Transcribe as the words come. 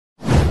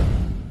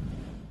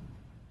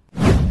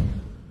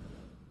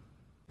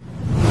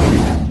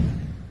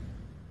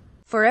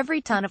For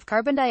every ton of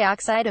carbon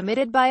dioxide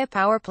emitted by a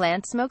power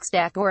plant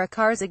smokestack or a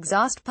car's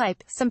exhaust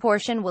pipe, some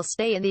portion will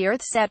stay in the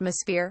Earth's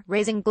atmosphere,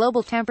 raising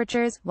global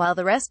temperatures, while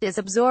the rest is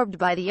absorbed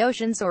by the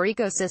oceans or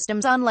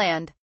ecosystems on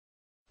land.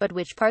 But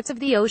which parts of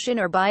the ocean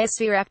or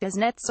biosphere act as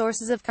net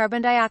sources of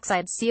carbon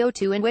dioxide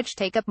 (CO2) and which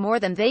take up more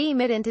than they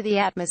emit into the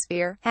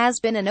atmosphere,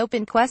 has been an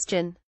open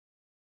question.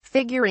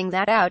 Figuring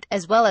that out,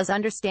 as well as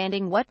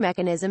understanding what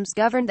mechanisms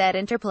govern that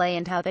interplay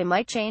and how they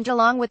might change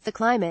along with the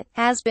climate,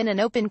 has been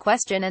an open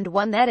question and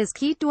one that is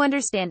key to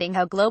understanding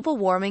how global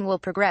warming will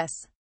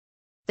progress.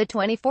 The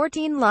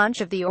 2014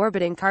 launch of the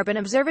orbiting Carbon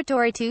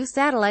Observatory 2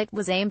 satellite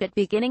was aimed at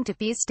beginning to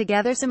piece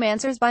together some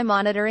answers by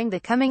monitoring the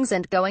comings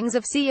and goings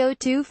of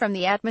CO2 from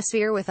the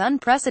atmosphere with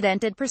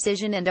unprecedented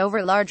precision and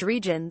over large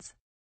regions.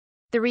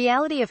 The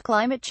reality of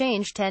climate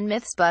change: 10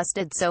 myths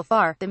busted. So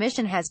far, the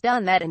mission has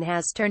done that and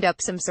has turned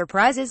up some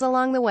surprises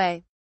along the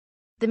way.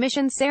 The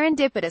mission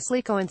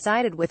serendipitously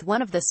coincided with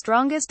one of the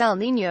strongest El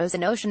Niños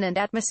in ocean and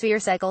atmosphere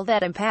cycle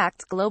that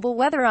impacts global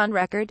weather on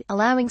record,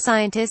 allowing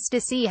scientists to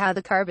see how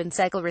the carbon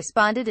cycle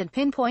responded and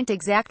pinpoint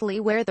exactly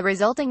where the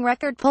resulting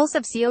record pulse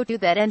of CO2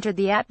 that entered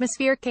the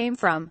atmosphere came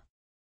from.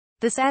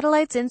 The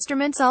satellite's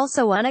instruments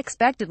also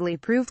unexpectedly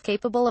proved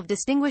capable of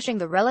distinguishing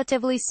the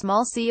relatively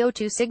small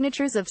CO2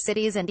 signatures of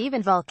cities and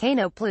even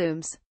volcano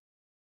plumes.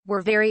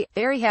 We're very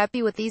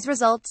happy with these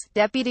results,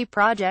 Deputy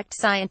Project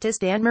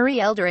Scientist Anne-Marie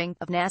Eldering,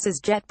 of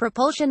NASA's Jet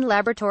Propulsion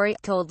Laboratory,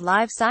 told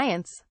Live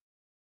Science.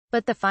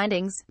 But the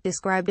findings,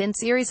 described in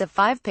series of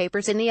 5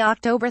 papers in the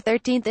October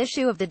 13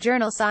 issue of the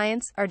journal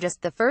Science, are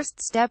just the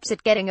first steps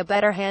at getting a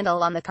better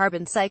handle on the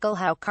carbon cycle,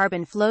 how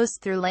carbon flows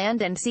through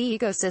land and sea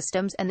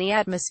ecosystems, and the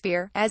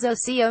atmosphere, as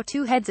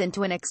CO2 heads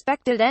into an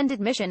expected ended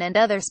mission and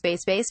other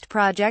space-based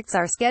projects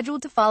are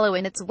scheduled to follow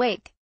in its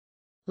wake.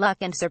 Luck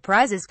and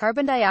surprises: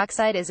 carbon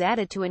dioxide is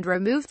added to and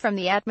removed from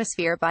the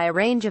atmosphere by a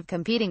range of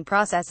competing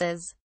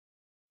processes.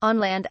 On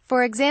land,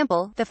 for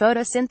example, the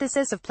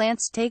photosynthesis of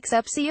plants takes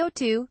up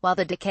CO2, while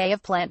the decay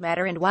of plant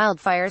matter and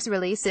wildfires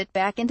release it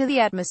back into the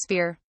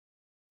atmosphere.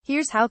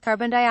 Here's how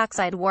carbon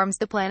dioxide warms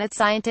the planet.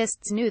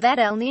 Scientists knew that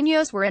El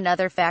Niños were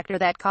another factor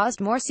that caused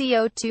more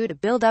CO2 to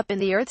build up in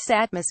the Earth's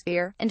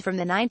atmosphere, and from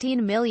the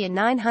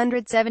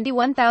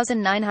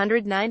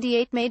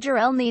 19,971,998 major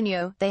El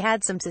Niño, they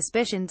had some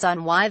suspicions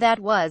on why that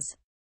was.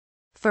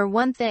 For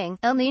one thing,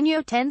 El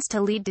Niño tends to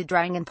lead to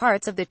drying in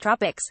parts of the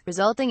tropics,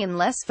 resulting in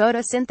less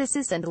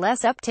photosynthesis and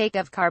less uptake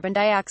of carbon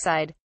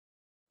dioxide.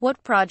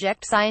 What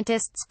project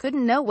scientists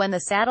couldn't know when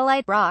the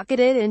satellite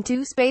rocketed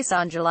into space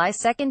on July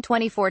 2,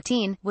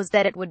 2014, was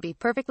that it would be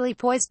perfectly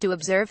poised to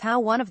observe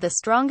how one of the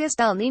strongest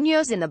El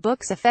Niños in the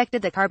books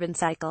affected the carbon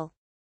cycle.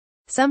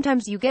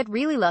 Sometimes you get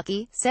really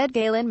lucky, said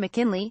Galen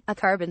McKinley, a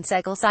carbon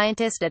cycle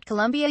scientist at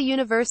Columbia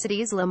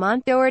University's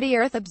Lamont Doherty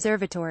Earth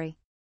Observatory.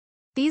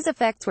 These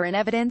effects were in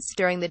evidence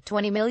during the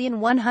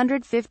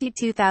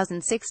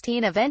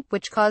 20,152,016 event,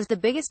 which caused the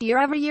biggest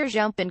year-over-year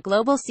jump in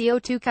global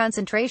CO2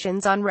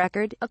 concentrations on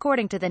record,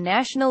 according to the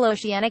National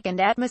Oceanic and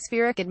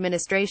Atmospheric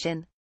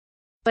Administration.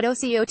 But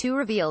CO2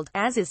 revealed,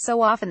 as is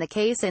so often the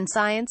case in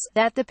science,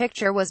 that the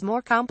picture was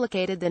more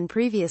complicated than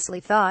previously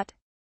thought.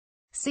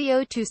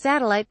 CO2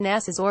 satellite.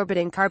 NASA's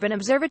orbiting Carbon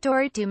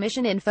Observatory 2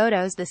 mission. In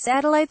photos, the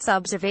satellite's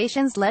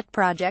observations let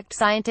project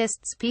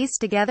scientists piece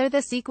together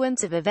the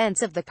sequence of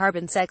events of the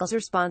carbon cycle's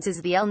response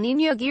as the El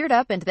Niño geared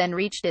up and then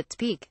reached its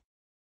peak.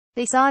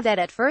 They saw that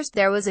at first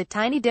there was a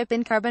tiny dip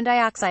in carbon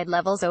dioxide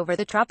levels over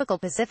the tropical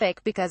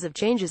Pacific because of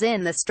changes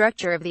in the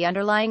structure of the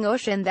underlying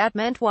ocean that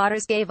meant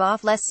waters gave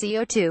off less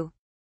CO2.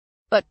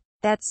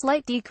 That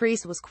slight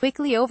decrease was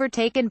quickly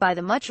overtaken by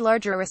the much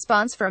larger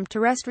response from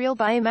terrestrial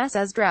biomass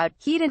as drought,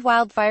 heat and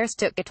wildfires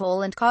took a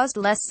toll and caused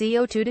less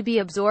CO2 to be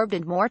absorbed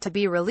and more to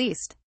be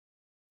released.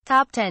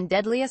 Top 10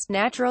 deadliest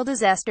natural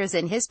disasters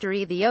in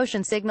history. The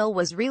ocean signal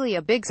was really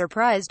a big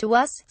surprise to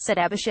us, said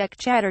Abhishek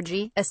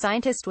Chatterjee, a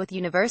scientist with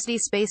University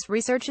Space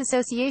Research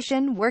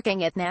Association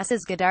working at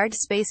NASA's Goddard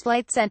Space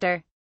Flight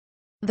Center.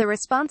 The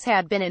response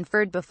had been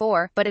inferred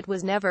before, but it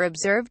was never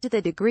observed to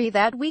the degree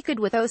that we could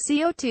with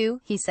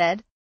CO2, he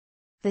said.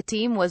 The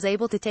team was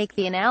able to take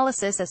the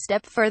analysis a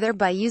step further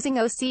by using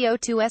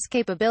CO2's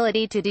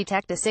capability to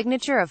detect a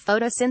signature of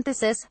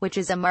photosynthesis, which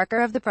is a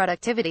marker of the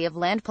productivity of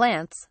land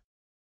plants.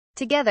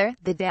 Together,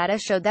 the data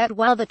showed that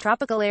while the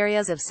tropical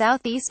areas of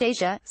Southeast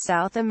Asia,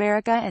 South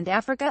America and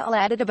Africa all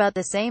added about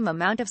the same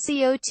amount of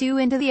CO2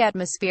 into the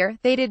atmosphere,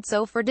 they did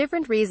so for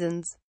different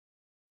reasons.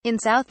 In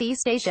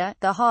Southeast Asia,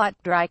 the hot,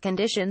 dry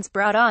conditions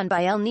brought on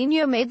by El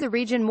Niño made the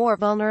region more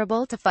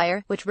vulnerable to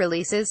fire, which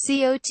releases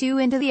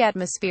CO2 into the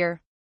atmosphere.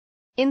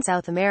 In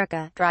South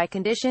America, dry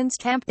conditions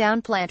tamped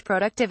down plant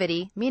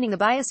productivity, meaning the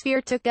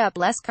biosphere took up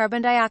less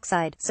carbon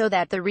dioxide, so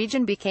that the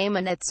region became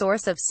a net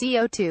source of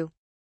CO2.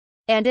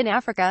 And in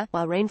Africa,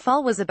 while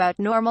rainfall was about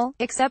normal,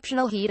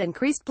 exceptional heat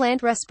increased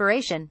plant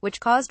respiration, which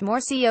caused more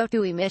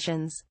CO2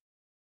 emissions.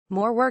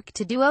 more work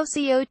to do.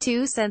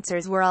 CO2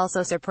 sensors were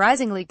also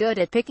surprisingly good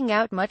at picking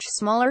out much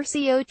smaller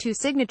CO2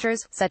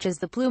 signatures, such as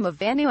the plume of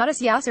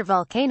Vanuatu's Yasser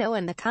volcano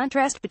and the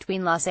contrast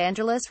between Los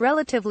Angeles'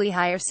 relatively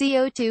higher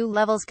CO2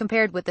 levels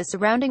compared with the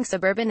surrounding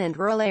suburban and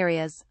rural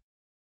areas.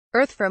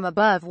 Earth from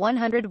above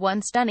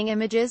 101 stunning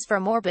images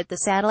from orbit. The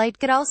satellite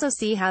could also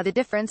see how the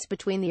difference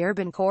between the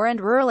urban core and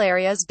rural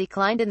areas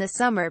declined in the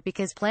summer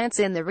because plants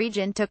in the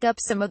region took up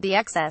some of the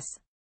excess.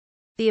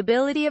 The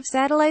ability of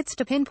satellites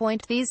to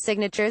pinpoint these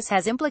signatures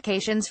has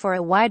implications for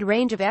a wide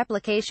range of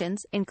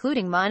applications,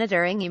 including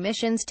monitoring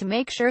emissions to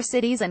make sure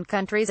cities and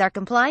countries are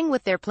complying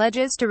with their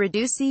pledges to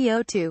reduce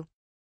CO2.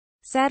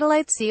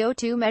 Satellite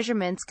CO2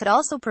 measurements could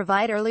also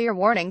provide earlier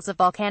warnings of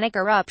volcanic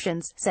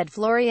eruptions, said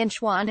Florian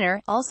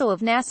Schwanner, also of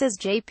NASA's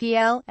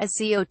JPL, as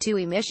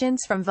CO2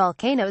 emissions from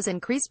volcanoes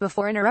increase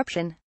before an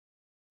eruption.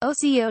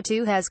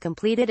 OCO2 has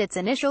completed its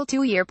initial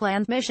 2-year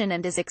planned mission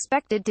and is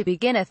expected to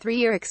begin a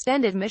 3-year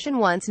extended mission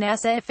once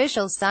NASA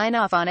officials sign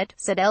off on it,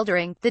 said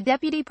Eldering, the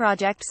deputy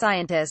project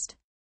scientist.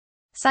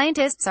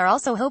 Scientists are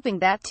also hoping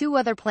that 2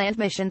 other planned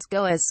missions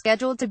go as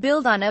scheduled to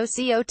build on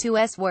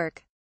OCO2's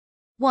work.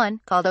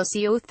 One, called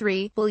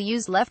OCO3, will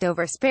use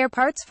leftover spare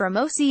parts from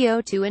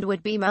OCO2 and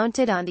would be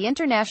mounted on the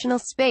International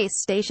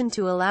Space Station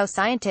to allow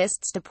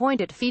scientists to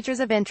point at features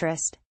of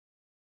interest.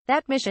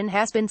 That mission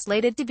has been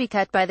slated to be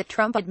cut by the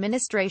Trump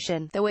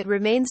administration, though it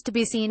remains to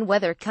be seen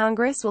whether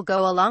Congress will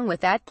go along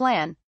with that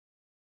plan.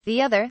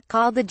 The other,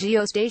 called the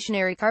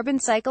Geostationary Carbon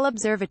Cycle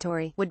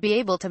Observatory, would be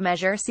able to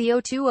measure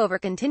CO2 over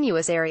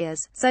continuous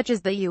areas, such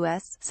as the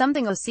U.S.,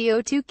 something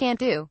OCO2 can't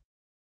do.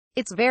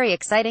 It's very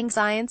exciting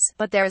science,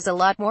 but there is a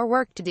lot more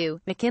work to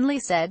do, McKinley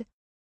said.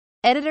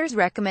 Editor's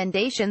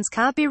recommendations.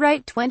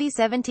 Copyright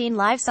 2017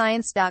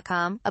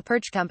 LiveScience.com, a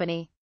Perch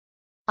Company.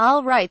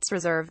 All rights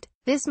reserved.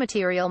 This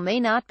material may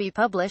not be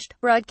published,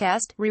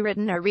 broadcast,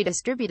 rewritten or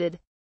redistributed.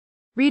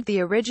 Read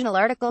the original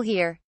article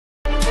here.